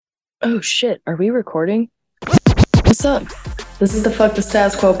Oh shit, are we recording? What's up? This is the Fuck the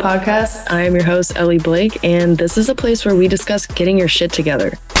Status Quo podcast. I am your host, Ellie Blake, and this is a place where we discuss getting your shit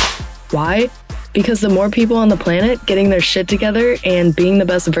together. Why? Because the more people on the planet getting their shit together and being the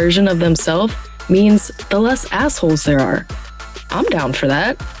best version of themselves means the less assholes there are. I'm down for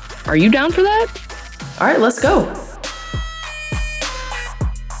that. Are you down for that? All right, let's go.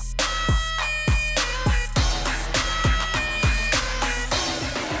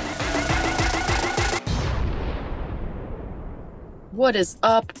 What is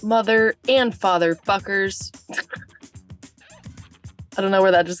up, mother and father fuckers? I don't know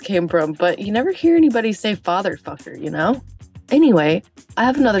where that just came from, but you never hear anybody say father fucker, you know? Anyway, I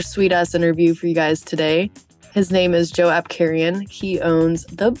have another sweet ass interview for you guys today. His name is Joe Apkarian. He owns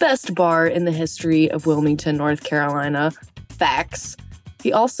the best bar in the history of Wilmington, North Carolina. Facts.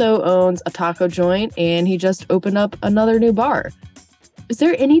 He also owns a taco joint, and he just opened up another new bar. Is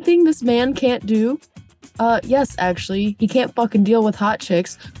there anything this man can't do? Yes, actually. He can't fucking deal with hot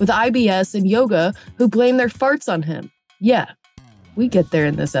chicks with IBS and yoga who blame their farts on him. Yeah, we get there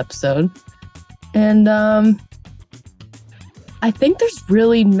in this episode. And, I think there's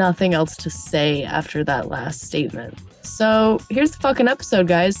really nothing else to say after that last statement. So here's the fucking episode,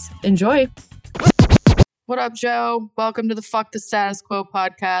 guys. Enjoy. What up, Joe? Welcome to the Fuck the Status Quo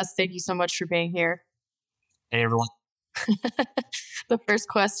podcast. Thank you so much for being here. Hey, everyone. The first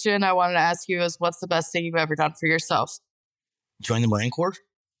question I wanted to ask you is, what's the best thing you've ever done for yourself? Join the Marine Corps.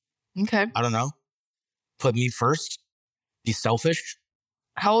 Okay. I don't know. Put me first. Be selfish.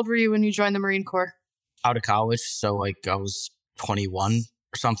 How old were you when you joined the Marine Corps? Out of college. So I was 21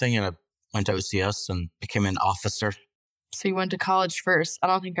 or something, and I went to OCS and became an officer. So you went to college first. I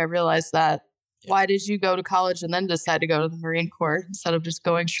don't think I realized that. Yeah. Why did you go to college and then decide to go to the Marine Corps instead of just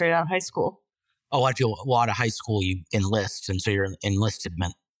going straight out of high school? Oh, I feel out of high school, you enlist. And so you're enlisted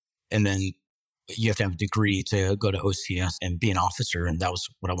men. And then you have to have a degree to go to OCS and be an officer. And that was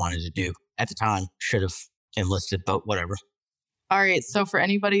what I wanted to do. At the time, should have enlisted, but whatever. All right. So for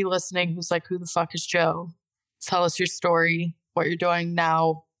anybody listening who's like, who the fuck is Joe? Tell us your story, what you're doing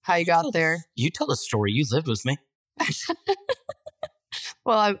now, how you got there. You tell the story. You lived with me.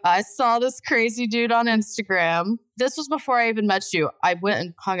 Well, I saw this crazy dude on Instagram. This was before I even met you. I went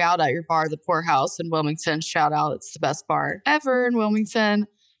and hung out at your bar, the Poorhouse in Wilmington. Shout out. It's the best bar ever in Wilmington.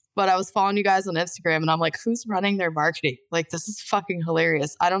 But I was following you guys on Instagram and I'm like, who's running their marketing? Like, this is fucking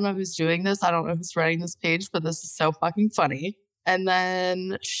hilarious. I don't know who's doing this. I don't know who's running this page, but this is so fucking funny. And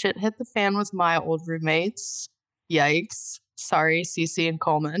then shit hit the fan with my old roommates. Yikes. Sorry, Cece and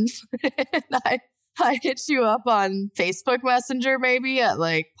Coleman. And I hit you up on Facebook Messenger maybe at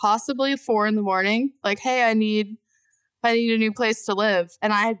like possibly 4 a.m. Like, hey, I need a new place to live.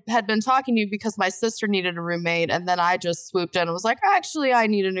 And I had been talking to you because my sister needed a roommate. And then I just swooped in and was like, actually, I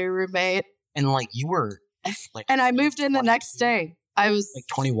need a new roommate. And like you were like, and I moved in the next day. I was like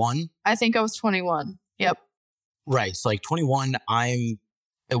 21. I think I was 21. Yep. Right. So like 21,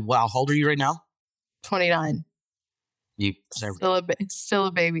 wow. How old are you right now? 29. You still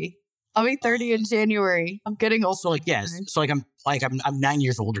a baby. I'll be 30 in January. I'm getting old. So like, yes. So like I'm 9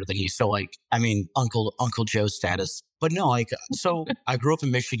 years older than you. So like, I mean, Uncle Joe status. But no, like, so I grew up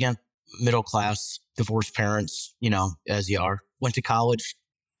in Michigan, middle class, divorced parents, you know, as you are. Went to college,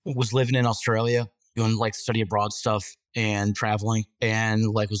 was living in Australia, doing like study abroad stuff and traveling. And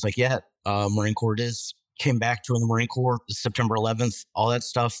like, was like, yeah, Marine Corps it is. Came back, joined the Marine Corps, September 11th, all that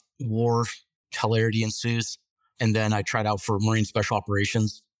stuff. War, hilarity ensues. And then I tried out for Marine Special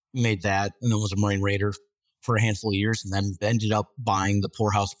Operations. Made that, and then was a Marine Raider for a handful of years, and then ended up buying the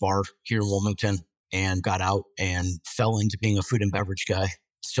Poorhouse Bar here in Wilmington and got out and fell into being a food and beverage guy.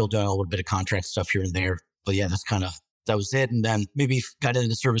 Still doing a little bit of contract stuff here and there. But yeah, that was it. And then maybe got into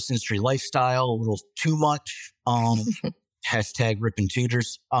the service industry lifestyle a little too much. Hashtag ripping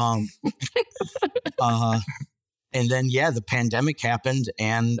tutors. And then, yeah, the pandemic happened,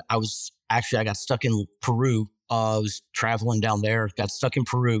 and I got stuck in Peru. I was traveling down there, got stuck in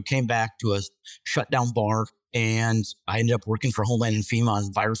Peru, came back to a shutdown bar, and I ended up working for Homeland and FEMA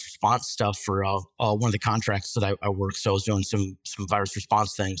on virus response stuff for one of the contracts that I worked. So I was doing some virus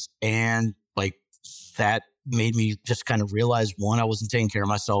response things. And like that made me just kind of realize, one, I wasn't taking care of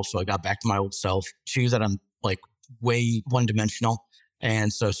myself. So I got back to my old self. Two, that I'm like way one-dimensional.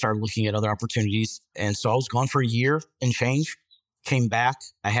 And so I started looking at other opportunities. And so I was gone for a year and change. Came back.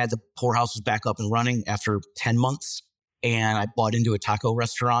 I had the Poorhouses back up and running after 10 months. And I bought into a taco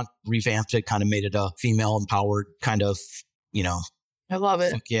restaurant, revamped it, kind of made it a female empowered kind of, you know. I love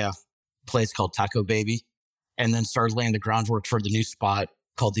it. Yeah. Place called Taco Baby. And then started laying the groundwork for the new spot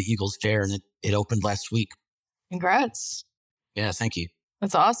called the Eagles Dare. And it opened last week. Congrats. Yeah, thank you.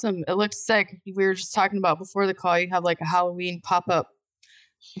 That's awesome. It looks sick. We were just talking about before the call, you have like a Halloween pop-up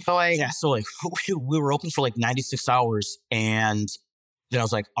going. Yeah, so like we were open for like 96 hours, and then I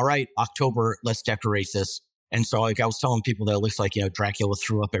was like, all right, October, let's decorate this. And so like I was telling people that it looks like, Dracula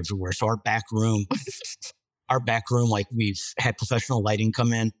threw up everywhere. So our back room, like we've had professional lighting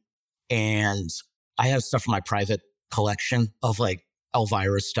come in, and I have stuff from my private collection of like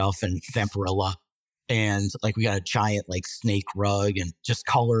Elvira stuff and Vampirilla. And like we got a giant like snake rug and just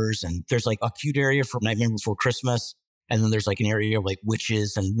colors. And there's like a cute area for Nightmare Before Christmas. And then there's like an area of like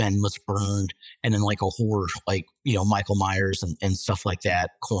witches and men must burned. And then like a horror, like, Michael Myers and stuff like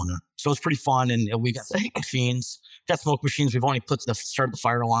that corner. So it's pretty fun. And we got smoke machines. We've only started the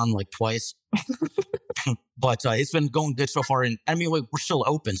fire alarm like twice. But it's been going good so far. And I mean, like, we're still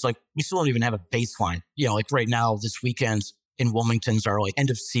open. So like we still don't even have a baseline. Like right now, this weekend in Wilmington's our like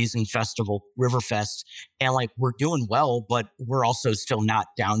end of season festival, Riverfest. And like we're doing well, but we're also still not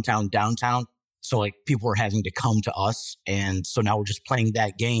downtown. So like people are having to come to us. And so now we're just playing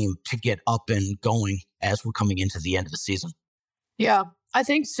that game to get up and going as we're coming into the end of the season. Yeah. I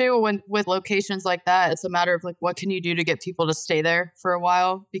think too, with locations like that, it's a matter of like, what can you do to get people to stay there for a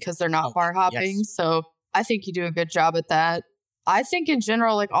while because they're not bar hopping. Yes. So I think you do a good job at that. I think in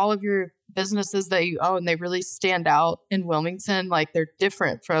general, like all of your businesses that you own, they really stand out in Wilmington. Like they're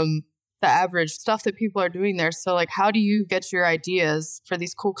different from the average stuff that people are doing there. So like, how do you get your ideas for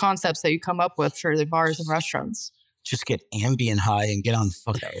these cool concepts that you come up with for the bars and restaurants? Just get Ambien high and get on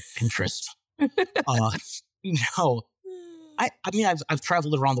fucking Pinterest. I mean, I've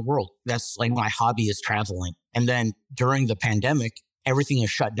traveled around the world. That's like my hobby is traveling. And then during the pandemic, everything is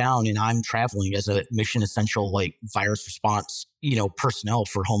shut down and I'm traveling as a mission essential, like virus response, personnel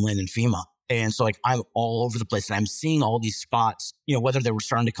for Homeland and FEMA. And so like I'm all over the place and I'm seeing all these spots, whether they were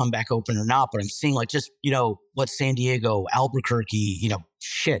starting to come back open or not, but I'm seeing like just, what San Diego, Albuquerque,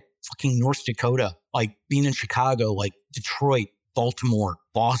 fucking North Dakota, like being in Chicago, like Detroit, Baltimore,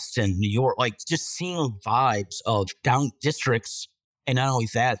 Boston, New York, like just seeing vibes of down districts. And not only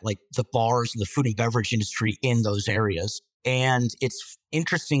that, like the bars and the food and beverage industry in those areas. And it's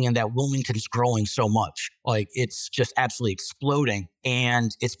interesting in that Wilmington's growing so much. Like it's just absolutely exploding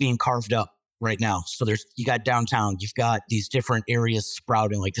and it's being carved up right now. So you got downtown, you've got these different areas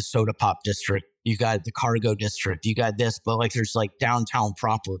sprouting, like the Soda Pop district, you got the Cargo district, you got this, but like there's like downtown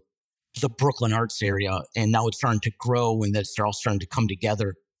proper, the Brooklyn Arts area. And now it's starting to grow and they're all starting to come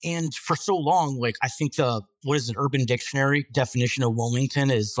together. And for so long, like I think Urban Dictionary definition of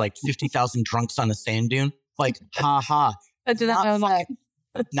Wilmington is like 50,000 drunks on a sand dune. Like, ha. I did not know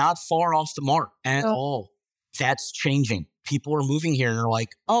that. Not far off the mark at all. That's changing. People are moving here and they're like,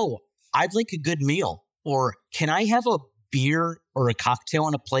 oh, I'd like a good meal. Or can I have a beer or a cocktail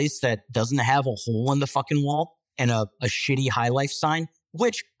in a place that doesn't have a hole in the fucking wall and a shitty High Life sign?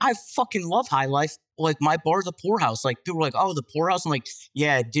 Which I fucking love High Life. Like my bar, the Poorhouse. Like people are like, oh, the Poorhouse. I'm like,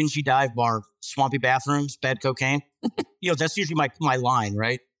 yeah, dingy dive bar, swampy bathrooms, bad cocaine. That's usually my line,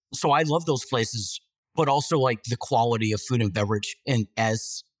 right? So I love those places, but also like the quality of food and beverage and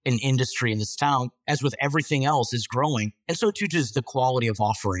as an industry in this town, as with everything else, is growing. And so too is the quality of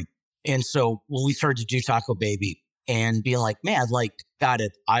offering. And so when we started to do Taco Baby and being like, man, like, got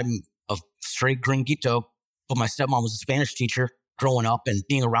it. I'm a straight gringuito, but my stepmom was a Spanish teacher. Growing up and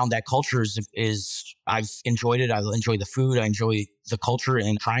being around that culture is I've enjoyed it. I enjoy the food. I enjoy the culture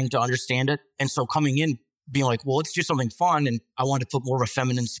and trying to understand it. And so coming in, being like, well, let's do something fun. And I wanted to put more of a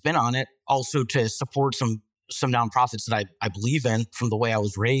feminine spin on it. Also to support some nonprofits that I believe in from the way I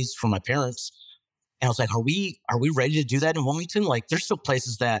was raised from my parents. And I was like, are we ready to do that in Wilmington? Like there's still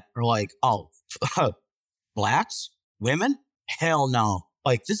places that are like, oh, blacks, women? Hell no.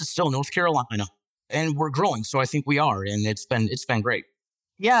 Like this is still North Carolina. And we're growing. So I think we are. And it's been great.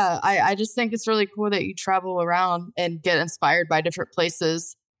 Yeah. I just think it's really cool that you travel around and get inspired by different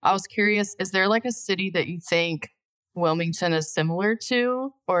places. I was curious, is there like a city that you think Wilmington is similar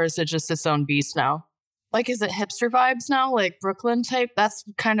to, or is it just its own beast now? Like, is it hipster vibes now? Like Brooklyn type? That's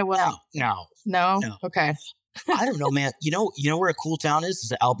kind of what No? Okay. I don't know, man. You know where a cool town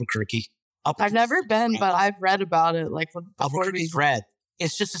is Albuquerque. I've never been, but I've read about it. Like Albuquerque's red.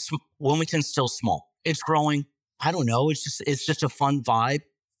 It's just Wilmington's still small. It's growing. I don't know. It's just a fun vibe.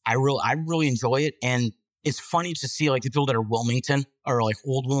 I really enjoy it. And it's funny to see like the people that are Wilmington or like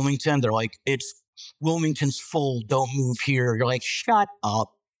old Wilmington. They're like, Wilmington's full. Don't move here. You're like, shut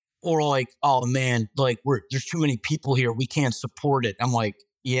up. Or like, oh man, like there's too many people here. We can't support it. I'm like,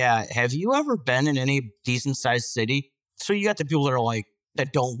 yeah. Have you ever been in any decent sized city? So you got the people that are like,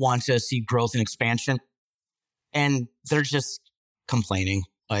 that don't want to see growth and expansion. And they're just complaining.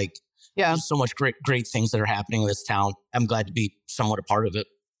 Like Yeah. There's so much great things that are happening in this town. I'm glad to be somewhat a part of it.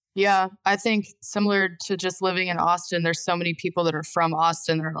 Yeah, I think similar to just living in Austin, there's so many people that are from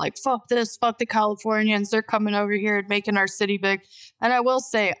Austin that are like, fuck this, fuck the Californians. They're coming over here and making our city big. And I will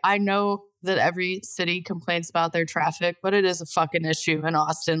say, I know that every city complains about their traffic, but it is a fucking issue in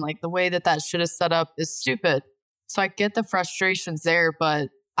Austin. Like the way that shit is set up is stupid. So I get the frustrations there, but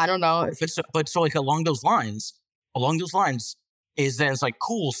I don't know. But so like along those lines is that it's like,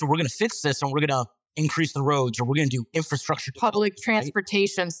 cool. So we're going to fix this and we're going to increase the roads, or we're going to do infrastructure. Public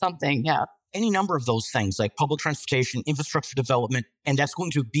transportation, right? Something. Yeah. Any number of those things like public transportation, infrastructure development, and that's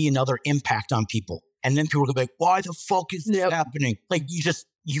going to be another impact on people. And then people are going to be like, why the fuck is this happening? Like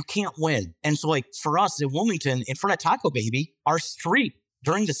you can't win. And so like for us in Wilmington, in front of Taco Baby, our street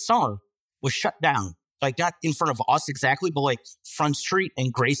during the summer was shut down. Like not in front of us exactly, but like Front Street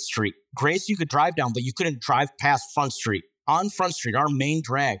and Grace Street. Grace you could drive down, but you couldn't drive past Front Street. On Front Street, our main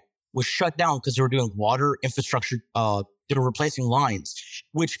drag was shut down because they were doing water infrastructure. They were replacing lines,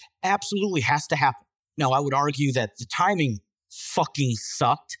 which absolutely has to happen. Now, I would argue that the timing fucking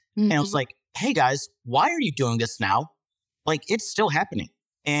sucked. Mm-hmm. And I was like, hey guys, why are you doing this now? Like, it's still happening.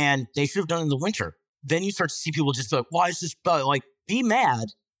 And they should have done it in the winter. Then you start to see people just like, why is this? Like, be mad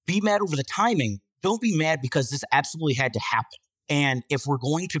over the timing. Don't be mad because this absolutely had to happen. And if we're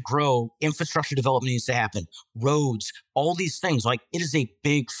going to grow, infrastructure development needs to happen. Roads, all these things, like it is a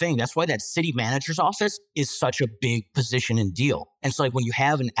big thing. That's why that city manager's office is such a big position and deal. And so like when you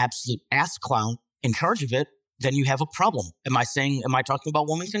have an absolute ass clown in charge of it, then you have a problem. Am I talking about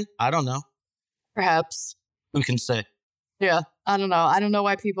Wilmington? I don't know. Perhaps. Who can say? Yeah, I don't know. I don't know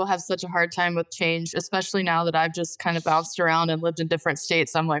why people have such a hard time with change, especially now that I've just kind of bounced around and lived in different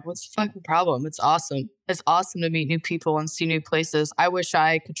states. I'm like, what's the fucking problem? It's awesome. It's awesome to meet new people and see new places. I wish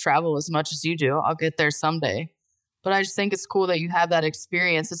I could travel as much as you do. I'll get there someday. But I just think it's cool that you have that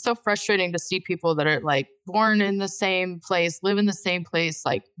experience. It's so frustrating to see people that are like born in the same place, live in the same place,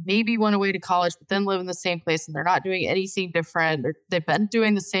 like maybe went away to college, but then live in the same place and they're not doing anything different. Or they've been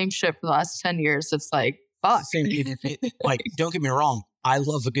doing the same shit for the last 10 years. It's like, fuck. Like, don't get me wrong. I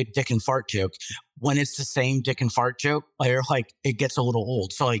love a good dick and fart joke. When it's the same dick and fart joke, like it gets a little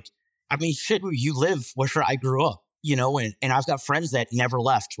old. So like, I mean, shit, you live where I grew up, you know, and I've got friends that never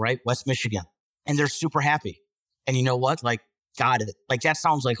left, right? West Michigan. And they're super happy. And you know what? Like, God, like that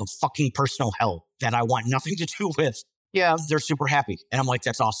sounds like a fucking personal hell that I want nothing to do with. Yeah. They're super happy. And I'm like,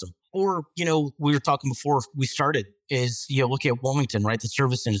 that's awesome. Or, you know, we were talking before we started is, you know, look at Wilmington, right? The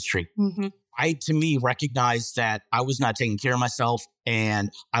service industry. Mm-hmm. I, to me, recognized that I was not taking care of myself and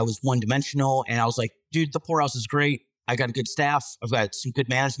I was one-dimensional. And I was like, dude, the poorhouse is great. I got a good staff. I've got some good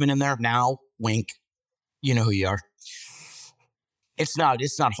management in there. Now, wink, you know who you are. It's not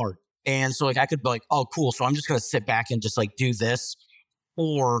hard. And so like, I could be like, oh, cool. So I'm just going to sit back and just like do this.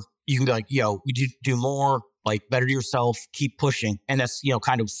 Or you can be like, yo, we do more, like better yourself, keep pushing. And that's, you know,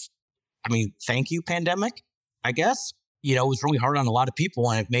 kind of, I mean, thank you, pandemic, I guess. You know, it was really hard on a lot of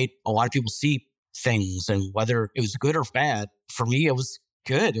people and it made a lot of people see things, and whether it was good or bad, for me, it was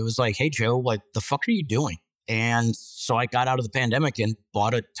good. It was like, hey, Joe, like the fuck are you doing? And so I got out of the pandemic and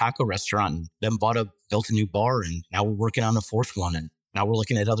bought a taco restaurant and then built a new bar. And now we're working on the fourth one. And now we're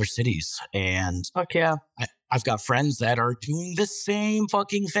looking at other cities. And fuck yeah. I've got friends that are doing the same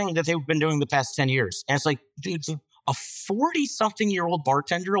fucking thing that they've been doing the past 10 years. And it's like, dude, a 40-something-year-old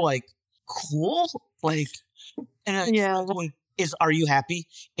bartender, like, cool? Like, and yeah. Are you happy?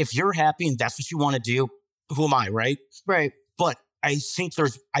 If you're happy and that's what you want to do, who am I, right? Right. But I think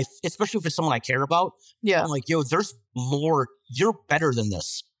especially if it's someone I care about, yeah. I'm like, yo, there's more. You're better than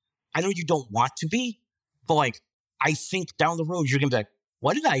this. I know you don't want to be, but like, I think down the road, you're going to be like,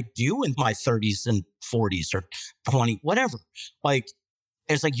 what did I do in my 30s and 40s or 20, whatever? Like,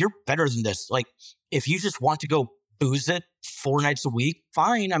 it's like, you're better than this. Like, if you just want to go booze it 4 nights a week,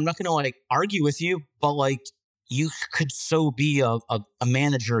 fine. I'm not going to like argue with you, but like, you could so be a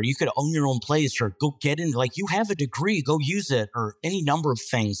manager. You could own your own place or go get in. Like, you have a degree, go use it, or any number of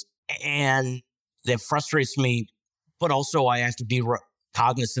things. And that frustrates me. But also I have to be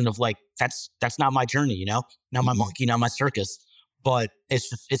cognizant of like, that's not my journey, you know, not my monkey, not my circus. But it's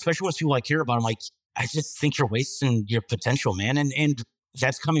just, especially when people I care about, I'm like, I just think you're wasting your potential, man. And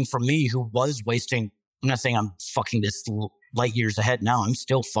that's coming from me who was wasting. I'm not saying I'm fucking this light years ahead now. I'm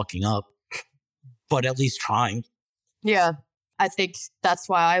still fucking up, but at least trying. Yeah. I think that's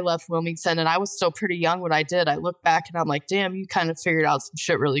why I left Wilmington, and I was still pretty young when I did. I look back and I'm like, damn, you kind of figured out some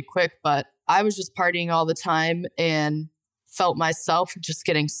shit really quick. But I was just partying all the time and felt myself just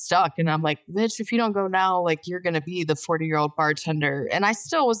getting stuck. And I'm like, bitch, if you don't go now, like you're going to be the 40-year-old bartender. And I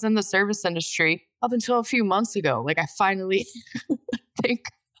still was in the service industry up until a few months ago. Like I finally think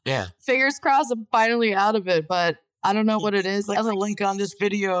Yeah. Fingers crossed I'm finally out of it, but I don't know what it is. Click the link on this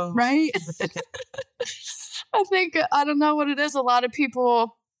video. Right? I don't know what it is. A lot of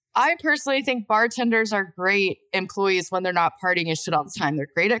people, I personally think bartenders are great employees when they're not partying and shit all the time. They're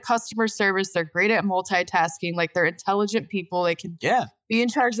great at customer service. They're great at multitasking. Like, they're intelligent people. They can be in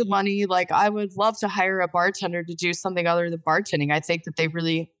charge of money. Like, I would love to hire a bartender to do something other than bartending. I think that they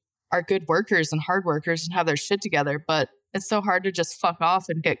really are good workers and hard workers and have their shit together. But it's so hard to just fuck off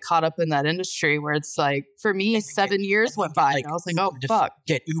and get caught up in that industry where it's like, for me, 7 years went by. Like, I was like, oh, fuck.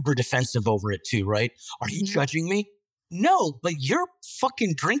 Get uber defensive over it too, right? Are you judging me? No, but you're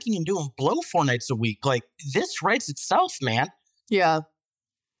fucking drinking and doing blow 4 nights a week. Like, this writes itself, man. Yeah.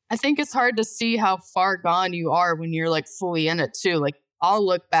 I think it's hard to see how far gone you are when you're like fully in it too. Like, I'll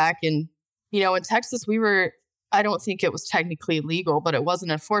look back and, in Texas, I don't think it was technically legal, but it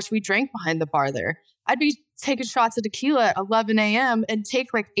wasn't enforced. We drank behind the bar there. I'd be taking shots of tequila at 11 a.m. and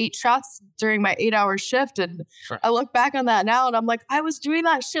take like 8 shots during my 8-hour shift. And I look back on that now and I'm like, I was doing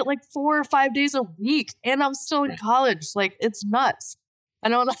that shit like 4 or 5 days a week and I'm still in college. Like, it's nuts. I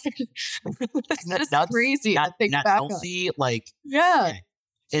don't know. It's crazy. I think not back healthy. Like, yeah.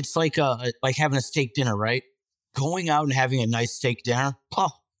 It's like having a steak dinner, right? Going out and having a nice steak dinner.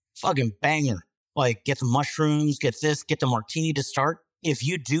 Fucking banger. Like, get the mushrooms, get the martini to start. If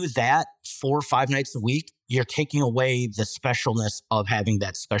you do that 4 or 5 nights a week, you're taking away the specialness of having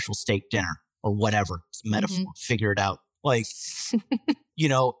that special steak dinner or whatever. It's a metaphor. Figure it out. Like,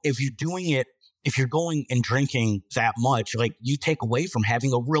 if you're doing it, if you're going and drinking that much, like, you take away from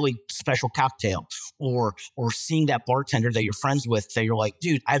having a really special cocktail or seeing that bartender that you're friends with that you're like,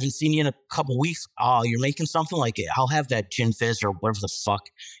 dude, I haven't seen you in a couple weeks. Oh, you're making something like it. I'll have that gin fizz or whatever the fuck,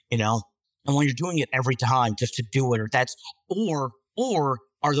 And when you're doing it every time just to do it, or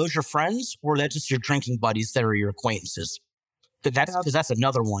are those your friends, or that's just your drinking buddies that are your acquaintances? Because that's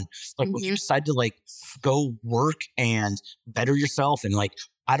another one. Like, when you decide to like go work and better yourself, and like,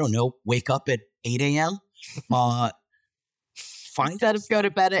 I don't know, wake up at 8 a.m. Instead of go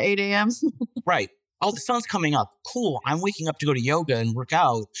to bed at 8 a.m. Right. Oh, the sun's coming up. Cool. I'm waking up to go to yoga and work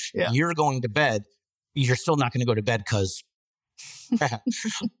out. Yeah. You're going to bed. You're still not going to go to bed because.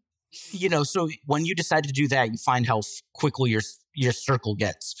 So when you decide to do that, you find how quickly your circle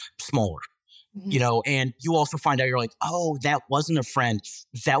gets smaller, and you also find out you're like, oh, that wasn't a friend.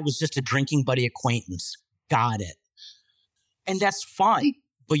 That was just a drinking buddy acquaintance. Got it. And that's fine.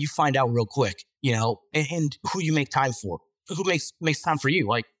 But you find out real quick, and who you make time for, who makes time for you.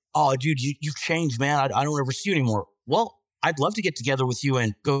 Like, oh, dude, you've changed, man. I don't ever see you anymore. Well, I'd love to get together with you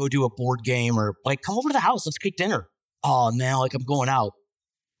and go do a board game or like come over to the house. Let's cook dinner. Oh, man, like I'm going out.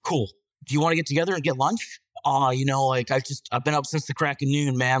 Cool. Do you want to get together and get lunch? I've been up since the crack of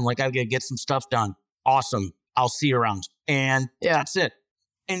noon, man. Like, I gotta get some stuff done. Awesome. I'll see you around. And that's it.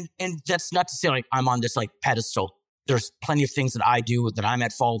 And that's not to say like I'm on this like pedestal. There's plenty of things that I do that I'm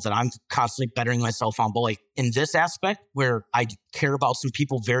at fault, that I'm constantly bettering myself on. But like in this aspect where I care about some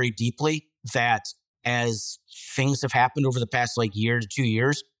people very deeply, that as things have happened over the past like year to 2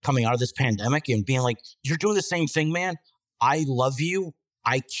 years coming out of this pandemic and being like, you're doing the same thing, man. I love you.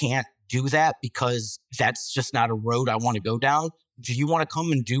 I can't do that because that's just not a road I want to go down. Do you want to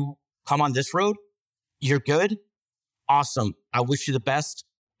come on this road? You're good. Awesome. I wish you the best.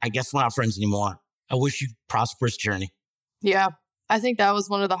 I guess we're not friends anymore. I wish you prosperous journey. Yeah. I think that was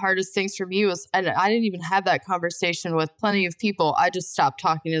one of the hardest things for me and I didn't even have that conversation with plenty of people. I just stopped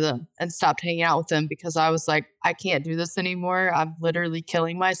talking to them and stopped hanging out with them because I was like, I can't do this anymore. I'm literally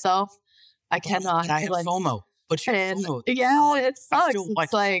killing myself. I cannot. I have FOMO. But yeah, it sucks.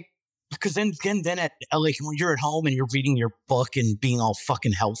 It's like because then like when you're at home and you're reading your book and being all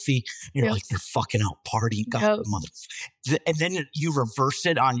fucking healthy, you're like you're fucking out partying, and then you reverse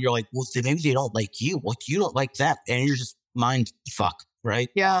it on. You're like, well, maybe they don't like you. Well, you don't like that, and you're just mind fuck, right?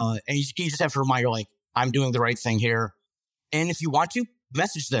 Yeah. And you just have to remind you're like, I'm doing the right thing here, and if you want to,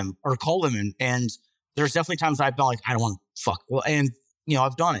 message them or call them, and there's definitely times I've been like, I don't want to fuck, well, and.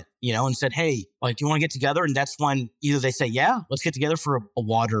 I've done it, and said, hey, like, do you want to get together? And that's when either they say, yeah, let's get together for a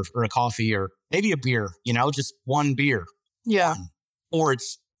water or a coffee or maybe a beer, just one beer. Yeah. Or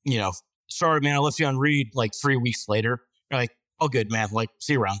it's, sorry, man, I left you on read like 3 weeks later. You're like, oh, good, man. Like,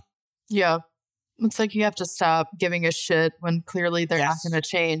 see you around. Yeah. It's like you have to stop giving a shit when clearly they're not going to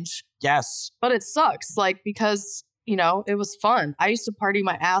change. Yes. But it sucks, like, because it was fun. I used to party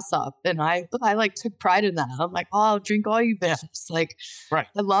my ass off and I like took pride in that. I'm like, oh, I'll drink all you bitches. Like, right.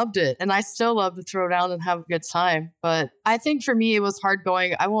 I loved it. And I still love to throw down and have a good time. But I think for me, it was hard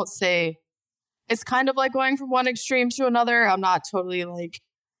going. I won't say it's kind of like going from one extreme to another. I'm not totally like,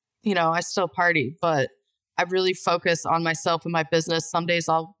 I still party, but I really focus on myself and my business. Some days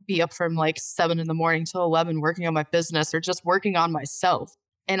I'll be up from like 7 in the morning till 11 working on my business or just working on myself.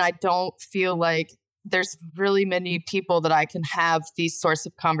 And I don't feel like there's really many people that I can have these sorts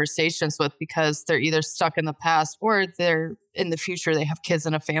of conversations with because they're either stuck in the past or they're in the future, they have kids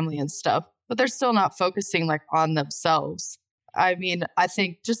and a family and stuff, but they're still not focusing like on themselves. I mean, I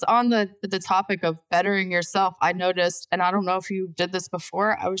think just on the topic of bettering yourself, I noticed, and I don't know if you did this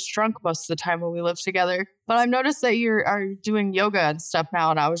before, I was drunk most of the time when we lived together, but I've noticed that you are doing yoga and stuff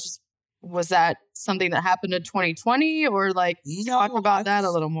now. And I was that something that happened in 2020 or like talk about that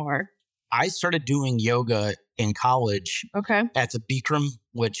a little more? I started doing yoga in college. Okay. At the Bikram,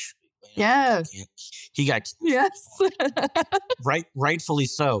 which yes, he got rightfully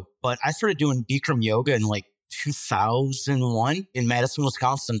so. But I started doing Bikram yoga in like 2001 in Madison,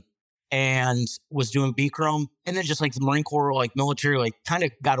 Wisconsin, and was doing Bikram, and then just like the Marine Corps, like military, like kind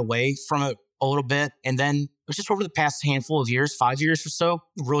of got away from it a little bit, and then it was just over the past handful of years, 5 years or so,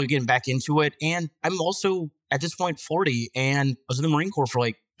 really getting back into it. And I'm also at this point 40, and I was in the Marine Corps for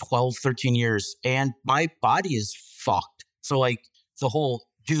like 12, 13 years, and my body is fucked. So like the whole,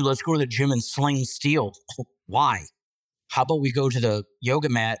 dude, let's go to the gym and sling steel. Why? How about we go to the yoga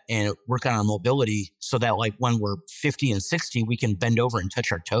mat and work on our mobility so that like when we're 50 and 60, we can bend over and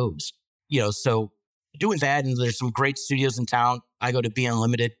touch our toes, so doing that. And there's some great studios in town. I go to Be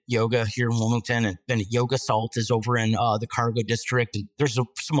Unlimited Yoga here in Wilmington, and then Yoga Salt is over in the Cargo District. And there's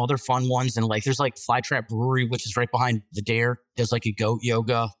some other fun ones. And like, there's like Flytrap Brewery, which is right behind the Dare. There's like a goat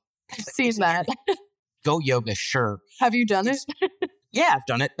yoga. I've seen that. Goat yoga, sure. Have you done it? Yeah, I've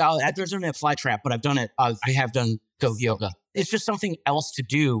done it. I've done it at Flytrap, but I've done it. I have done goat yoga. It's just something else to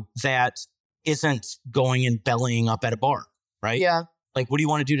do that isn't going and bellying up at a bar, right? Yeah. Like, what do you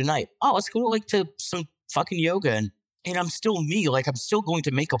want to do tonight? Oh, let's go to some fucking yoga. And I'm still me. Like, I'm still going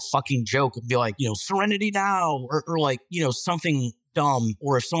to make a fucking joke and be like, serenity now, or like, something dumb.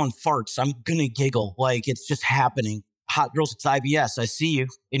 Or if someone farts, I'm going to giggle. Like, it's just happening. Hot girls at IBS, I see you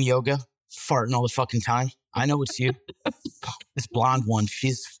in yoga, farting all the fucking time. I know it's you. This blonde one,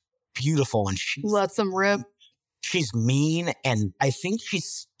 she's beautiful, and she let some rip. She's mean, and I think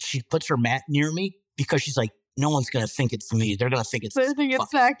she puts her mat near me because she's like, no one's gonna think it's me. They're gonna think it's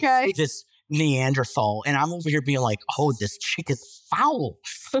that guy, this Neanderthal. And I'm over here being like, oh, this chick is foul.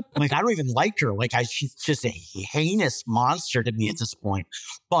 Like, I don't even like her. Like, she's just a heinous monster to me at this point.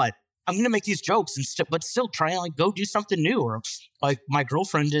 But I'm gonna make these jokes but still try and like go do something new. Or like, my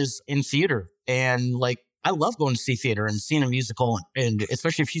girlfriend is in theater, and like, I love going to see theater and seeing a musical, and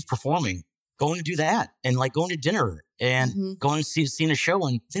especially if she's performing, going to do that, and like going to dinner and going to seeing a show,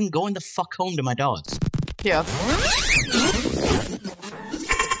 and then going the fuck home to my dogs. Yeah.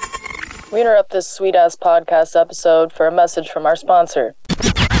 We interrupt this sweet-ass podcast episode for a message from our sponsor.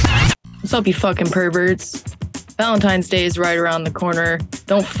 What's up, you fucking perverts? Valentine's Day is right around the corner.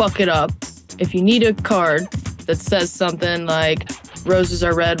 Don't fuck it up. If you need a card that says something like, roses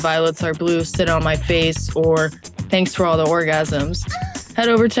are red, violets are blue, sit on my face, or thanks for all the orgasms, head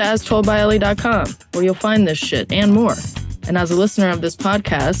over to astoldbyellie.com, where you'll find this shit and more. And as a listener of this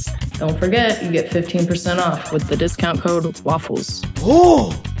podcast, don't forget, you get 15% off with the discount code WAFFLES.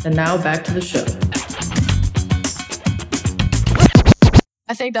 Oh! And now back to the show.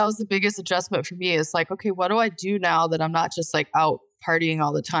 I think that was the biggest adjustment for me, is like, okay, what do I do now that I'm not just like out partying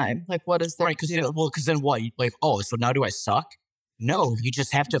all the time? Like, what is that? Right, because then what? Like, oh, so now do I suck? No, you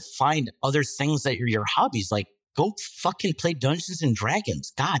just have to find other things that are your hobbies. Like, go fucking play Dungeons and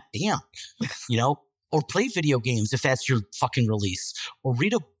Dragons. God damn. Or play video games if that's your fucking release. Or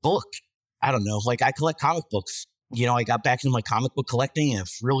read a book. I don't know. Like, I collect comic books. I got back into my comic book collecting, and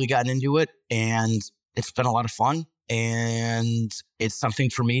I've really gotten into it. And it's been a lot of fun. And it's something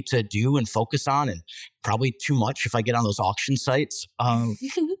for me to do and focus on, and probably too much if I get on those auction sites.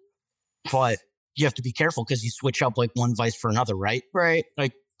 But you have to be careful because you switch up like one vice for another, right? Right.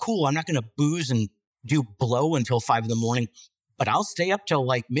 Like, cool, I'm not going to booze and do blow until 5 a.m, but I'll stay up till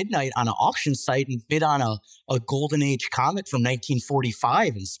like midnight on an auction site and bid on a golden age comic from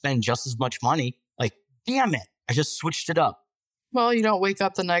 1945 and spend just as much money. Like, damn it, I just switched it up. Well, you don't wake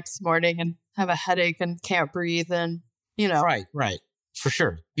up the next morning and have a headache and can't breathe, and Right, for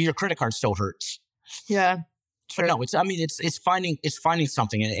sure. Your credit card still hurts. Yeah. But no, it's finding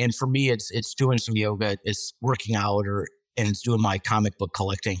something, and for me, it's doing some yoga, it's working out, and it's doing my comic book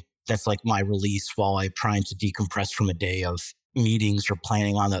collecting. That's like my release while I'm trying to decompress from a day of meetings or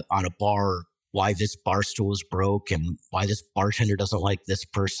planning on a bar, or why this bar stool is broke and why this bartender doesn't like this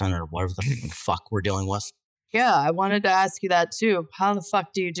person, or whatever the fuck we're dealing with. Yeah, I wanted to ask you that too. How the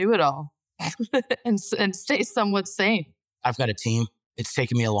fuck do you do it all and stay somewhat sane? I've got a team. It's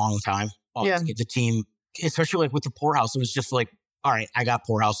taken me a long time. Yeah. The team especially like with the poorhouse, it was just like, all right, I got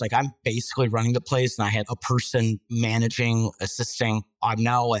poorhouse. Like I'm basically running the place and I had a person managing, assisting. I'm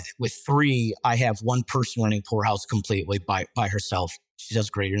now with 3, I have one person running poorhouse completely by herself. She does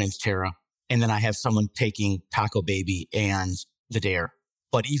great. Her name's Tara. And then I have someone taking Taco Baby and the Dare.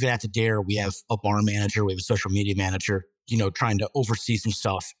 But even at the Dare, we have a bar manager, we have a social media manager, trying to oversee some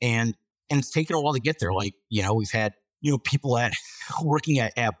stuff. And it's taken a while to get there. Like, we've had, people working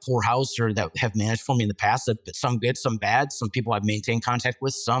at Poorhouse or that have managed for me in the past, that some good, some bad, some people I've maintained contact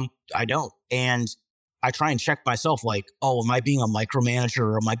with, some I don't. And I try and check myself like, oh, am I being a micromanager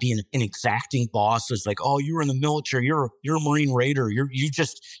or am I being an exacting boss? It's like, oh, you were in the military, you're a Marine Raider,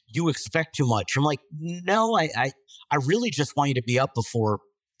 you expect too much. I'm like, no, I really just want you to be up before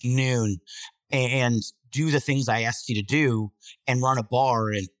noon and do the things I asked you to do and run a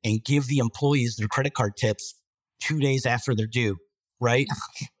bar and give the employees their credit card tips 2 days after they're due, right?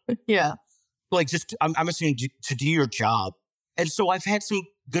 Yeah. Like I'm assuming to do your job. And so I've had some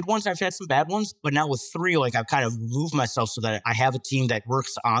good ones, I've had some bad ones, but now with 3, like I've kind of moved myself so that I have a team that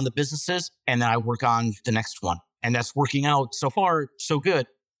works on the businesses and then I work on the next one. And that's working out so far, so good.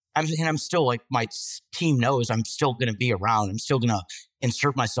 I'm still like, my team knows I'm still going to be around. I'm still going to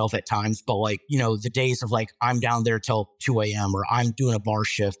insert myself at times. But like, the days of like, I'm down there till 2 a.m. or I'm doing a bar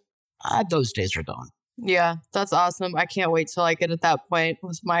shift, those days are gone. Yeah, that's awesome. I can't wait till I get at that point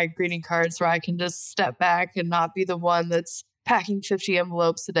with my greeting cards where I can just step back and not be the one that's packing 50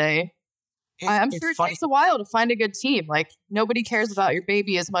 envelopes a day. I'm sure it takes a while to find a good team. Like nobody cares about your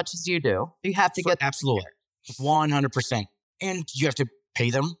baby as much as you do. You have to get absolutely 100%. And you have to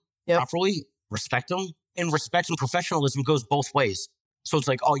pay them properly, respect them. And respect and professionalism goes both ways. So it's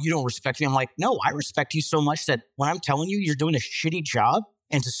like, oh, you don't respect me. I'm like, no, I respect you so much that when I'm telling you you're doing a shitty job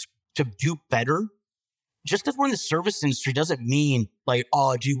and to do better, just because we're in the service industry doesn't mean like,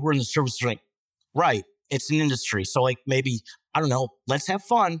 oh, dude, we're in the service industry. Right. It's an industry. So like maybe, I don't know, let's have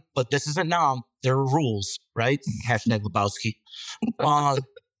fun, but this isn't Nam. There are rules, right? Hashtag Lebowski.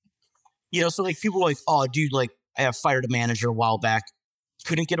 So like people are like, oh, dude, like I have fired a manager a while back.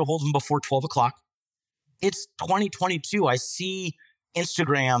 Couldn't get a hold of him before 12 o'clock. It's 2022. I see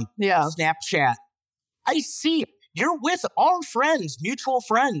Instagram, Snapchat. I see you're with our friends, mutual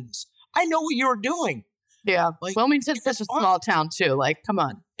friends. I know what you're doing. Yeah. Like, Wilmington's such a small town too. Like, come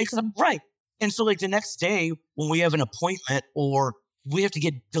on. Right. And so like the next day when we have an appointment or we have to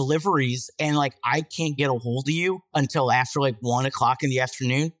get deliveries and like, I can't get a hold of you until after like 1 o'clock in the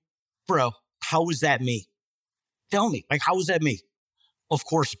afternoon. Bro, how is that me? Tell me, like, how is that me? Of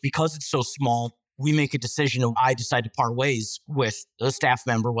course, because it's so small, we make a decision. I decide to part ways with a staff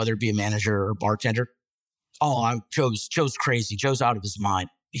member, whether it be a manager or bartender. Oh, Joe's crazy. Joe's out of his mind.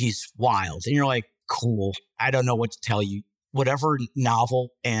 He's wild. And you're like, cool. I don't know what to tell you. Whatever novel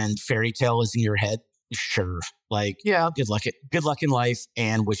and fairy tale is in your head, sure. Like, good luck in life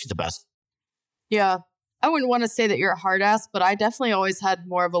and wish you the best. Yeah. I wouldn't want to say that you're a hard ass, but I definitely always had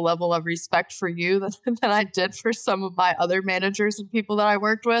more of a level of respect for you than I did for some of my other managers and people that I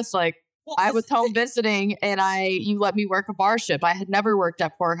worked with. Like, I was home visiting and you let me work a bar shift. I had never worked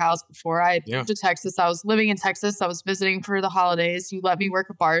at Poorhouse before. I moved to Texas. I was living in Texas. I was visiting for the holidays. You let me work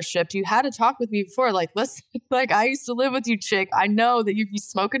a bar shift. You had to talk with me before. Like, listen, like I used to live with you, chick. I know that you'd be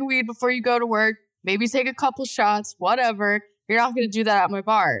smoking weed before you go to work. Maybe take a couple shots, whatever. You're not going to do that at my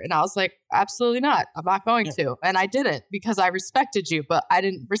bar. And I was like, absolutely not. I'm not going to. And I didn't because I respected you, but I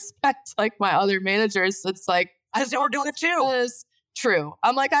didn't respect like my other managers. It's like, I said, we're doing it too. True.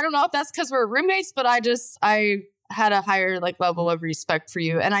 I'm like, I don't know if that's because we're roommates, but I had a higher like level of respect for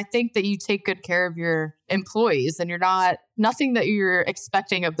you. And I think that you take good care of your employees and nothing that you're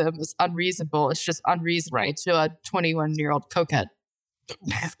expecting of them is unreasonable. It's just unreasonable to a 21-year-old cokehead.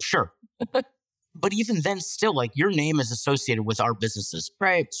 Sure. But even then still, like your name is associated with our businesses.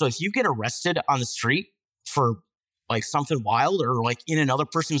 Right. So if you get arrested on the street for like something wild or like in another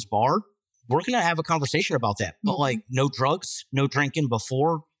person's bar, we're going to have a conversation about that. But like no drugs, no drinking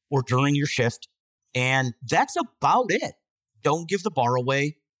before or during your shift. And that's about it. Don't give the bar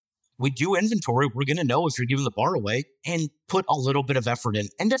away. We do inventory. We're going to know if you're giving the bar away and put a little bit of effort in.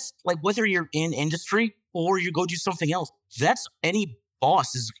 And that's like whether you're in industry or you go do something else. That's any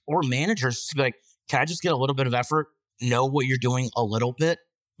bosses or managers to be like, can I just get a little bit of effort? Know what you're doing a little bit.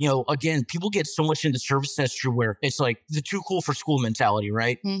 Again, people get so much into service industry where it's like the too cool for school mentality,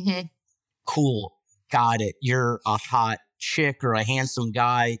 right? Mm-hmm. Cool. Got it. You're a hot chick or a handsome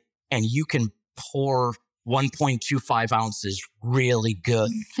guy and you can pour 1.25 ounces really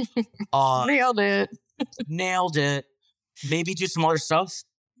good. Nailed it. Nailed it. Maybe do some other stuff.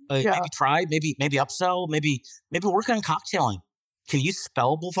 Maybe try, maybe upsell, maybe work on cocktailing. Can you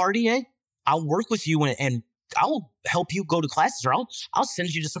spell Boulevardier? I'll work with you and I'll help you go to classes, or I'll send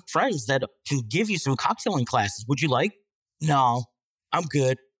you to some friends that can give you some cocktailing classes. Would you like? No, I'm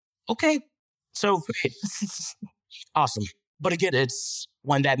good. Okay. So awesome. But again, it's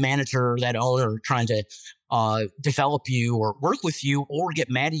when that manager, that owner trying to develop you or work with you or get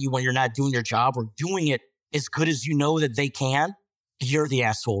mad at you when you're not doing your job or doing it as good as you know that they can, you're the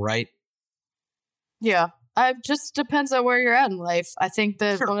asshole, right? Yeah. It just depends on where you're at in life. I think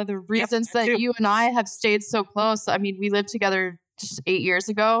that one of the reasons that you and I have stayed so close, I mean, we lived together just 8 years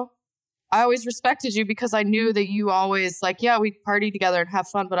ago. I always respected you because I knew that you always like, yeah, we'd party together and have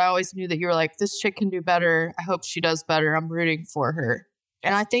fun, but I always knew that you were like, this chick can do better. I hope she does better. I'm rooting for her.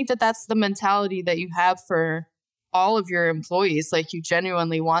 And I think that that's the mentality that you have for all of your employees. Like you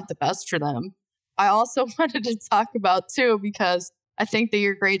genuinely want the best for them. I also wanted to talk about too, because I think that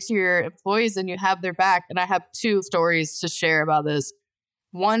you're great to your employees and you have their back. And I have 2 stories to share about this.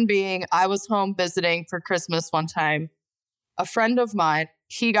 One being I was home visiting for Christmas one time. A friend of mine,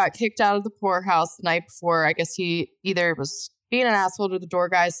 he got kicked out of the poorhouse the night before. I guess he either was being an asshole to the door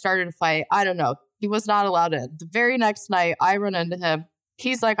guys, started a fight. I don't know. He was not allowed in. The very next night, I run into him.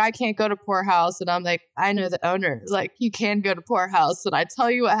 He's like, I can't go to poorhouse. And I'm like, I know the owner. Like, you can go to poorhouse. And I tell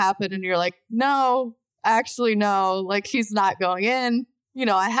you what happened. And you're like, no, actually, no. Like, he's not going in. You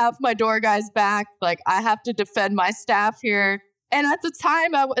know, I have my door guys back. Like, I have to defend my staff here. And at the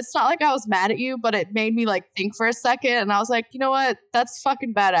time, it's not like I was mad at you, but it made me like think for a second. And I was like, you know what? That's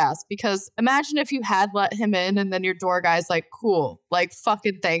fucking badass. Because imagine if you had let him in and then your door guy's like, cool, like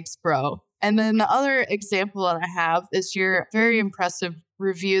fucking thanks, bro. And then the other example that I have is your very impressive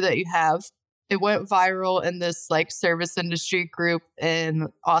review that you have. It went viral in this like service industry group in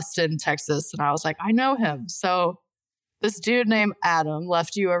Austin, Texas. And I was like, I know him. So this dude named Adam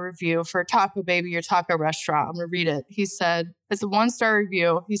left you a review for Taco Baby, your taco restaurant. I'm going to read it. He said, it's a 1-star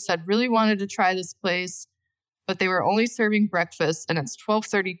review. He said, really wanted to try this place, but they were only serving breakfast and it's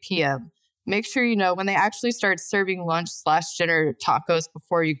 12:30 p.m. Make sure you know when they actually start serving lunch/dinner tacos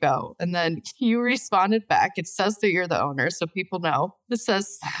before you go. And then you responded back. It says that you're the owner, so people know. It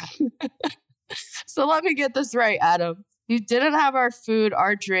says, so let me get this right, Adam. You didn't have our food,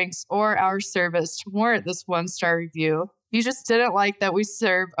 our drinks, or our service to warrant this 1-star review. You just didn't like that we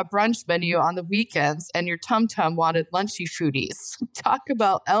serve a brunch menu on the weekends and your tum-tum wanted lunchy foodies. Talk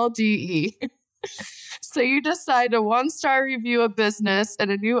about LDE. So you decide to 1-star review a business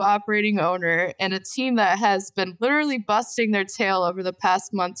and a new operating owner and a team that has been literally busting their tail over the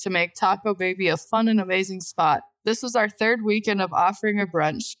past month to make Taco Baby a fun and amazing spot. This was our 3rd weekend of offering a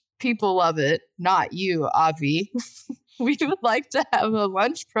brunch. People love it. Not you, Avi. We would like to have a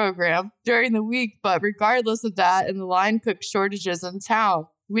lunch program during the week, but regardless of that and the line cook shortages in town,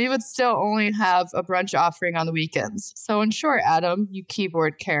 we would still only have a brunch offering on the weekends. So in short, Adam, you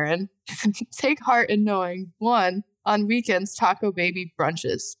keyboard Karen, take heart in knowing, 1, on weekends, Taco Baby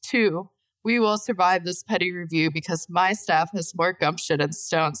brunches. 2, we will survive this petty review because my staff has more gumption and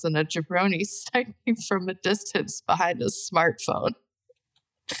stones than a jabroni sniping from a distance behind a smartphone.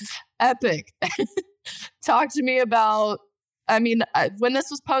 Epic. Talk to me about, I mean, when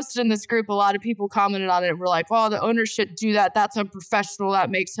this was posted in this group, a lot of people commented on it and were like, oh, the owner shouldn't do that. That's unprofessional. That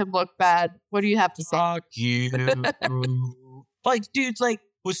makes him look bad. What do you have to say? Fuck you. Like, dude, like,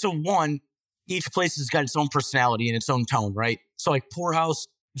 well, so 1, each place has got its own personality and its own tone, right? So like Poorhouse,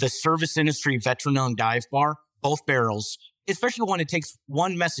 the service industry veteran-owned dive bar, both barrels, especially when it takes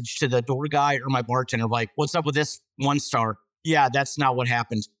one message to the door guy or my bartender, like, what's up with this 1-star? Yeah, that's not what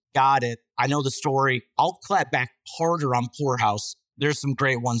happened. Got it. I know the story. I'll clap back harder on Poorhouse. There's some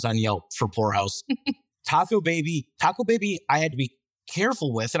great ones on Yelp for Poorhouse. Taco Baby, I had to be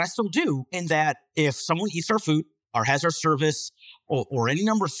careful with, and I still do, in that if someone eats our food or has our service or any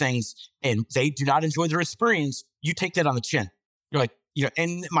number of things and they do not enjoy their experience, you take that on the chin. You're like, you know,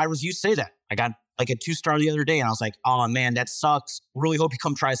 and my reviews say that. I got like a 2-star the other day and I was like, oh man, that sucks. Really hope you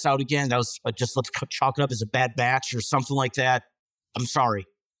come try us out again. That was just, let's chalk it up as a bad batch or something like that. I'm sorry.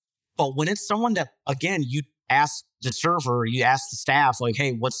 But when it's someone that, again, you ask the server, you ask the staff, like,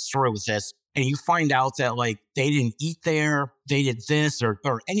 hey, what's the story with this? And you find out that, like, they didn't eat there, they did this,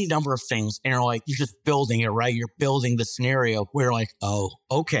 or any number of things. And you're like, you're just building it, right? You're building the scenario where you're like, oh,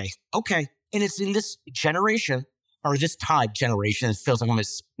 okay. And it's in this generation, or this time generation, it feels like when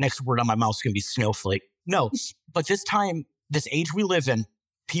this next word on my mouth is going to be snowflake. No, but this time, this age we live in,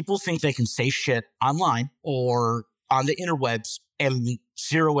 people think they can say shit online or on the interwebs and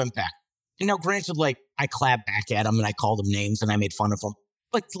zero impact. You know, granted, like, I clap back at them and I call them names and I made fun of them.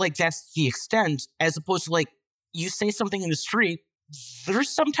 But, like, that's the extent, as opposed to, like, you say something in the street, there's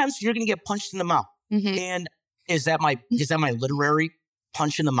sometimes you're going to get punched in the mouth. Mm-hmm. And is that my literary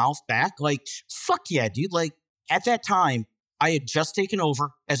punch in the mouth back. Like, fuck yeah, dude. Like, at that time, I had just taken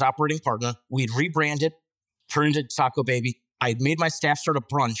over as operating partner. We'd rebranded, turned into Taco Baby. I had made my staff start a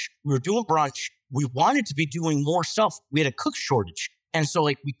brunch. We were doing brunch. We wanted to be doing more stuff. We had a cook shortage. And so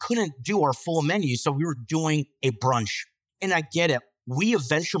like we couldn't do our full menu. So we were doing a brunch. And I get it. We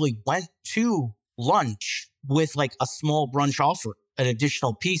eventually went to lunch with like a small brunch offer, an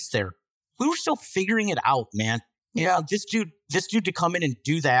additional piece there. We were still figuring it out, man. Yeah, this dude to come in and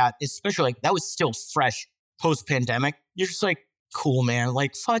do that, especially like that was still fresh post-pandemic. You're just like, cool, man.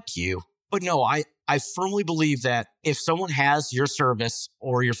 Like, fuck you. But no, I firmly believe that if someone has your service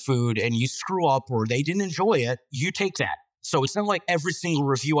or your food and you screw up or they didn't enjoy it, you take that. So it's not like every single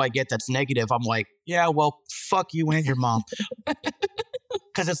review I get that's negative, I'm like, yeah, well, fuck you and your mom.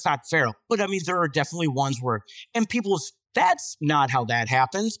 Because it's not fair. But I mean, there are definitely ones where, and people's, that's not how that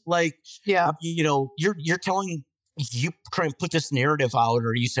happens. Like, Yeah. you know, you're telling, you try and put this narrative out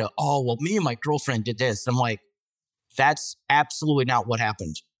or you say, oh, well, me and my girlfriend did this. I'm like, that's absolutely not what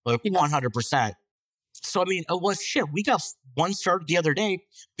happened. Like 100%. So, I mean, well, shit, we got one started the other day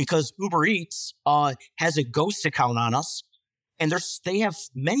because Uber Eats has a ghost account on us. And they have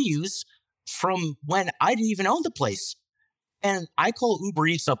menus from when I didn't even own the place. And I call Uber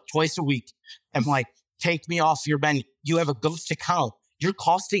Eats up twice a week. I'm like, take me off your menu. You have a ghost account. You're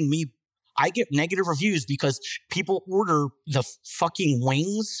costing me. I get negative reviews because people order the fucking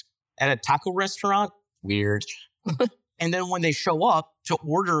wings at a taco restaurant. Weird. And then when they show up to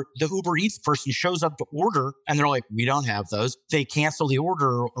order, the Uber Eats person shows up to order and they're like, we don't have those. They cancel the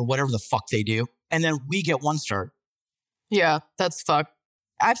order or whatever the fuck they do. And then we get 1 star. Yeah, that's fucked.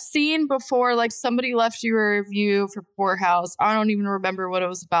 I've seen before, like somebody left you a review for Poorhouse. I don't even remember what it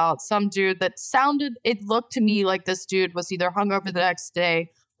was about. Some dude that it looked to me like this dude was either hungover the next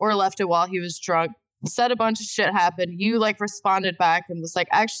day or left it while he was drunk. Said a bunch of shit happened. You like responded back and was like,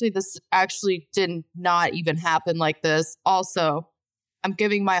 actually, this actually did not even happen like this. Also, I'm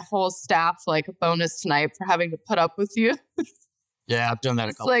giving my whole staff like a bonus tonight for having to put up with you. Yeah, I've done that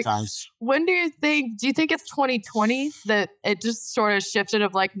a couple times. When do you think it's 2020 that it just sort of shifted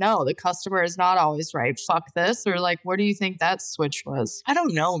of like, no, the customer is not always right. Fuck this. Or like, where do you think that switch was? I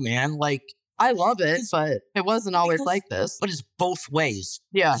don't know, man. Like, I love it, but it wasn't always like this. But it's both ways.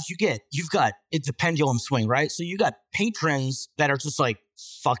 Yeah. You've got, it's a pendulum swing, right? So you got patrons that are just like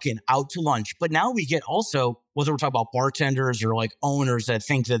fucking out to lunch. But now we get also, whether we're talking about bartenders or like owners that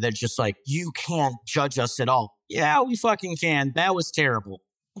think that they're just like, you can't judge us at all. Yeah, we fucking can. That was terrible.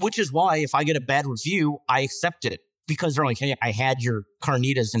 Which is why if I get a bad review, I accept it. Because they're like, hey, I had your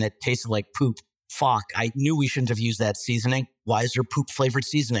carnitas and it tasted like poop. Fuck, I knew we shouldn't have used that seasoning. Why is there poop flavored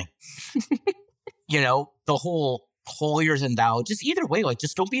seasoning? You know, the whole holier than thou. Just either way, like,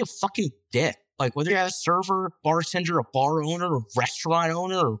 just don't be a fucking dick. Like, whether you're a server, bartender, a bar owner, a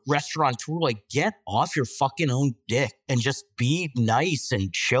restaurateur, like, get off your fucking own dick and just be nice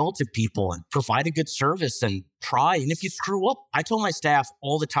and chill to people and provide a good service and try. And if you screw up, I tell my staff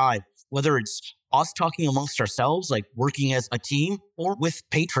all the time, whether it's us talking amongst ourselves, like working as a team or with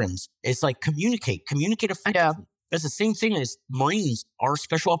patrons, it's like communicate effectively. Yeah. That's the same thing as Marines, our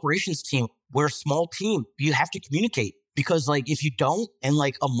special operations team. We're a small team. You have to communicate because like if you don't and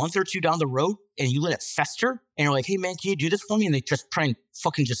like a month or two down the road and you let it fester and you're like, hey man, can you do this for me? And they just try and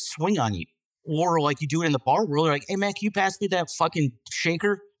fucking just swing on you. Or like you do it in the bar where they're like, hey man, can you pass me that fucking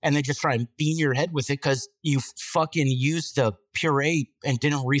shaker? And they just try and bean your head with it because you fucking used the puree and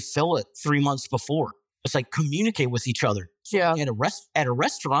didn't refill it 3 months before. It's like communicate with each other. Yeah. At a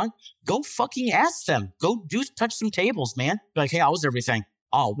restaurant, go fucking ask them. Go touch some tables, man. Be like, hey, how was everything?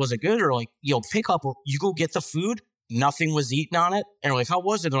 Oh, was it good? Or like, pick up or you go get the food. Nothing was eaten on it. And like, how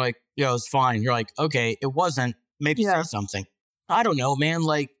was it? They're like, yeah, it was fine. You're like, okay, it wasn't. Maybe say something. I don't know, man.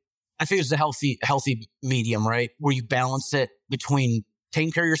 Like, I think it's a healthy medium, right? Where you balance it between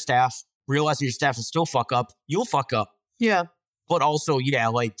taking care of your staff, realizing your staff will still fuck up. You'll fuck up. Yeah. But also,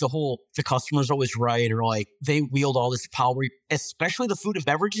 like the customer's always right, or like they wield all this power, especially the food and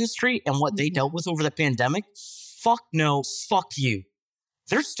beverage industry and what they dealt with over the pandemic. Fuck no, fuck you.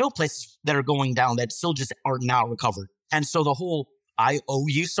 There's still places that are going down that still just are not recovered. And so the whole, I owe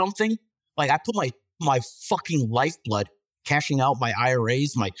you something, like I put my fucking lifeblood cashing out my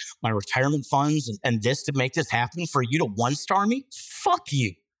IRAs, my retirement funds and this to make this happen for you to 1-star me? Fuck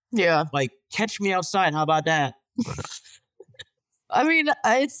you. Yeah. Like, catch me outside. How about that? I mean,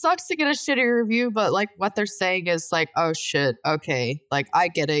 it sucks to get a shitty review, but like what they're saying is like, oh shit, okay, like I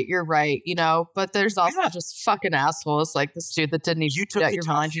get it, you're right, But there's also just fucking assholes like this dude that didn't even you took the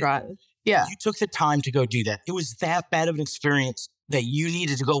time. Yeah, you took the time to go do that. It was that bad of an experience that you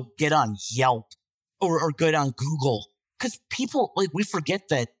needed to go get on Yelp or get on Google because people, like, we forget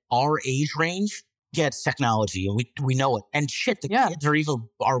that our age range gets technology and we know it. And shit, the kids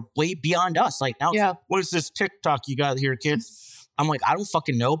are way beyond us. Like, now, what is this TikTok you got here, kids? I'm like, I don't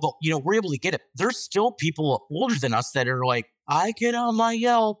fucking know, but, we're able to get it. There's still people older than us that are like, I get on my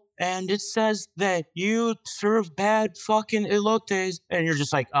Yelp and it says that you serve bad fucking elotes. And you're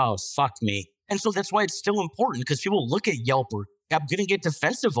just like, oh, fuck me. And so that's why it's still important, because people look at Yelp or I'm going to get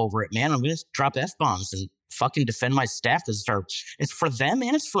defensive over it, man. I'm going to drop F-bombs and fucking defend my staff. It's for them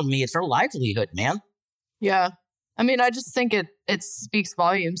and it's for me. It's our livelihood, man. Yeah. I mean, I just think it speaks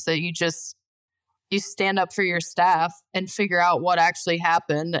volumes that you stand up for your staff and figure out what actually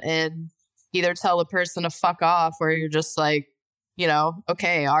happened and either tell the person to fuck off or you're just like,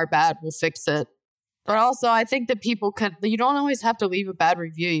 okay, our bad, we'll fix it. But also, I think that you don't always have to leave a bad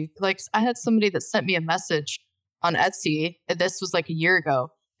review. Like, I had somebody that sent me a message on Etsy, and this was like a year ago,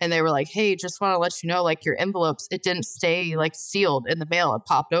 and they were like, hey, just want to let you know, like, your envelopes, it didn't stay like sealed in the mail, it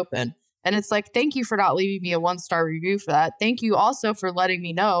popped open. And it's like, thank you for not leaving me a 1-star review for that. Thank you also for letting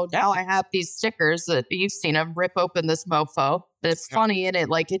me know. Now I have these stickers that you've seen them, rip open this mofo. But it's funny, and it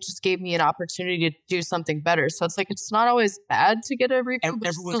just gave me an opportunity to do something better. So it's like, it's not always bad to get a review.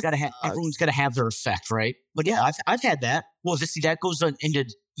 Everyone's got to have their effect, right? But yeah, I've had that. Well, that goes on into,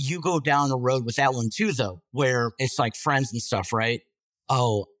 you go down the road with that one too, though, where it's like friends and stuff, right?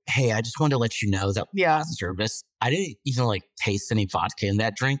 Oh, hey, I just wanted to let you know that service, I didn't even like taste any vodka in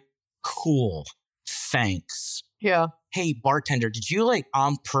that drink. Cool. Thanks. Yeah. Hey, bartender, did you like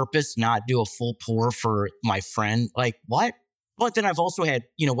on purpose not do a full pour for my friend? Like, what? But then I've also had,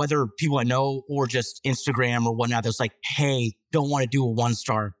 whether people I know or just Instagram or whatnot, that's like, hey, don't want to do a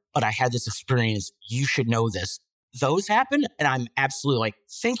 1-star, but I had this experience. You should know this. Those happen. And I'm absolutely like,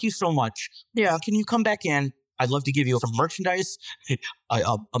 thank you so much. Yeah. Can you come back in? I'd love to give you some merchandise,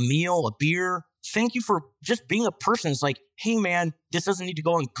 a meal, a beer. Thank you for just being a person. It's like, hey, man, this doesn't need to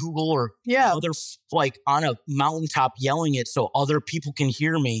go on Google or other, like, on a mountaintop yelling it so other people can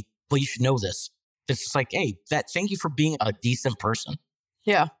hear me, but you should know this. It's just like, hey, thank you for being a decent person.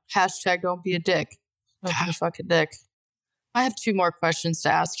 Yeah. Hashtag don't be a dick. Don't be a fucking dick. I have 2 more questions to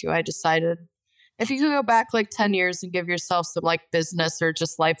ask you. I decided if you could go back like 10 years and give yourself some like business or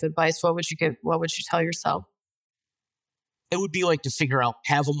just life advice, what would you tell yourself? It would be like to figure out,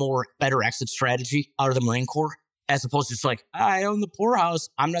 have a better exit strategy out of the Marine Corps, as opposed to just like, I own the poorhouse.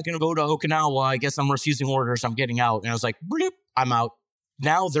 I'm not going to go to Okinawa. I guess I'm refusing orders. I'm getting out. And I was like, bleep, I'm out.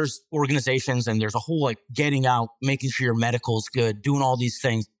 Now there's organizations and there's a whole like getting out, making sure your medical is good, doing all these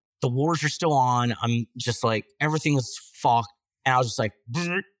things. The wars are still on. I'm just like, everything is fucked. And I was just like,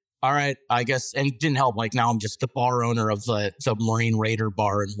 all right, I guess. And it didn't help. Like, now I'm just the bar owner of the Marine Raider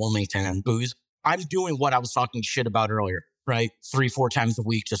bar in Wilmington and booze. I'm doing what I was talking shit about earlier, right? 3-4 times a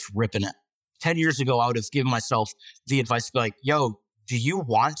week, just ripping it. 10 years ago, I would have given myself the advice to be like, yo, do you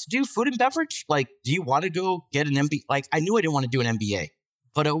want to do food and beverage? Like, do you want to go get an MBA? Like, I knew I didn't want to do an MBA,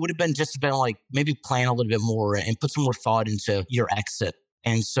 but it would have been like, maybe plan a little bit more and put some more thought into your exit.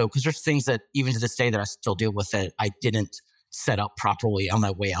 And so, because there's things that even to this day that I still deal with that I didn't set up properly on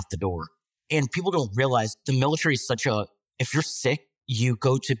my way out the door. And people don't realize the military is if you're sick, you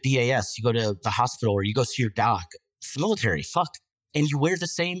go to BAS, you go to the hospital, or you go see your doc. It's the military, fuck. And you wear the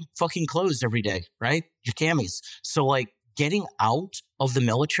same fucking clothes every day, right? Your camis. So like getting out of the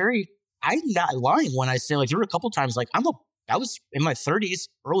military, I'm not lying when I say like there were a couple times like I was in my 30s,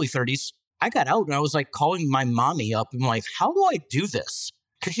 early 30s. I got out and I was like calling my mommy up and like, how do I do this?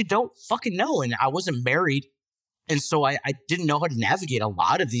 Because you don't fucking know. And I wasn't married. And so I didn't know how to navigate a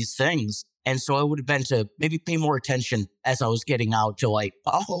lot of these things. And so I would have been to maybe pay more attention as I was getting out to like,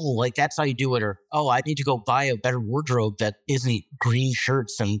 oh, like that's how you do it. Or, oh, I need to go buy a better wardrobe that isn't green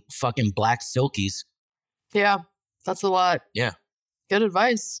shirts and fucking black silkies. Yeah, that's a lot. Yeah. Good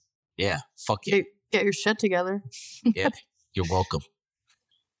advice. Yeah. Fuck you. Get your shit together. Yeah. You're welcome.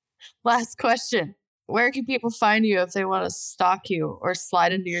 Last question. Where can people find you if they want to stalk you or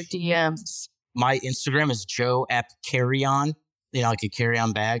slide into your DMs? My Instagram is Joe Apkarian, like a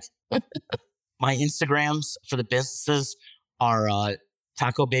carry-on bag. My Instagrams for the businesses are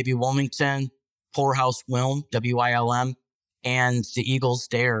Taco Baby Wilmington, Poorhouse Wilm, WILM, and the Eagles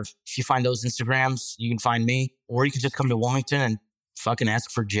Dare. If you find those Instagrams, you can find me, or you can just come to Wilmington and fucking ask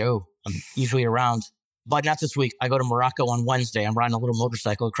for Joe. I'm usually around, but not this week. I go to Morocco on Wednesday. I'm riding a little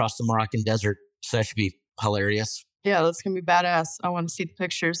motorcycle across the Moroccan desert, so that should be hilarious. Yeah, that's going to be badass. I want to see the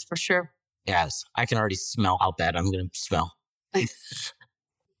pictures for sure. Yes, I can already smell how bad I'm going to smell.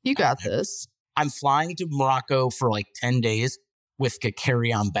 You got this. I'm flying to Morocco for like 10 days with a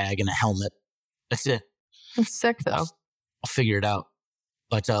carry-on bag and a helmet. That's it. That's sick, though. I'll figure it out.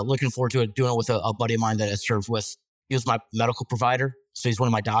 But looking forward to it, doing it with a buddy of mine that I served with He was my medical provider. So he's one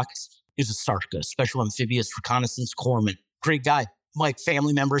of my docs. He was a SARCA, Special Amphibious Reconnaissance Corpsman. Great guy. Like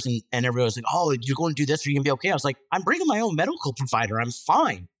family members and everybody was like, oh, you're going to do this? Are you going to be okay? I was like, I'm bringing my own medical provider. I'm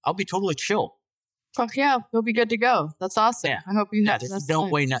fine. I'll be totally chill. Fuck yeah. You'll be good to go. That's awesome. Yeah. I hope you Yeah, have there's no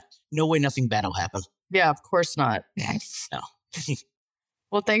way nothing bad will happen. Yeah, of course not. No.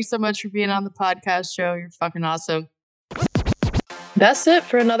 Well, thanks so much for being on the podcast, Joe. You're fucking awesome. That's it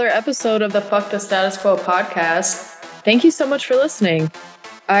for another episode of the Fuck the Status Quo podcast. Thank you so much for listening.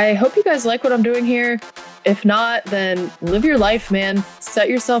 I hope you guys like what I'm doing here. If not, then live your life, man. Set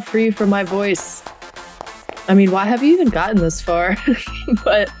yourself free from my voice. I mean, why have you even gotten this far?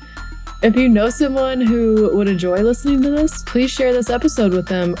 But if you know someone who would enjoy listening to this, please share this episode with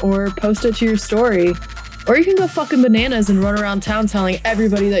them or post it to your story. Or you can go fucking bananas and run around town telling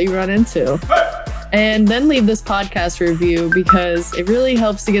everybody that you run into. And then leave this podcast review because it really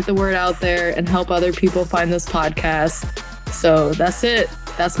helps to get the word out there and help other people find this podcast. So that's it.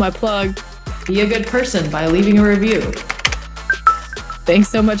 That's my plug. Be a good person by leaving a review. Thanks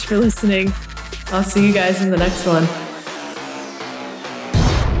so much for listening. I'll see you guys in the next one.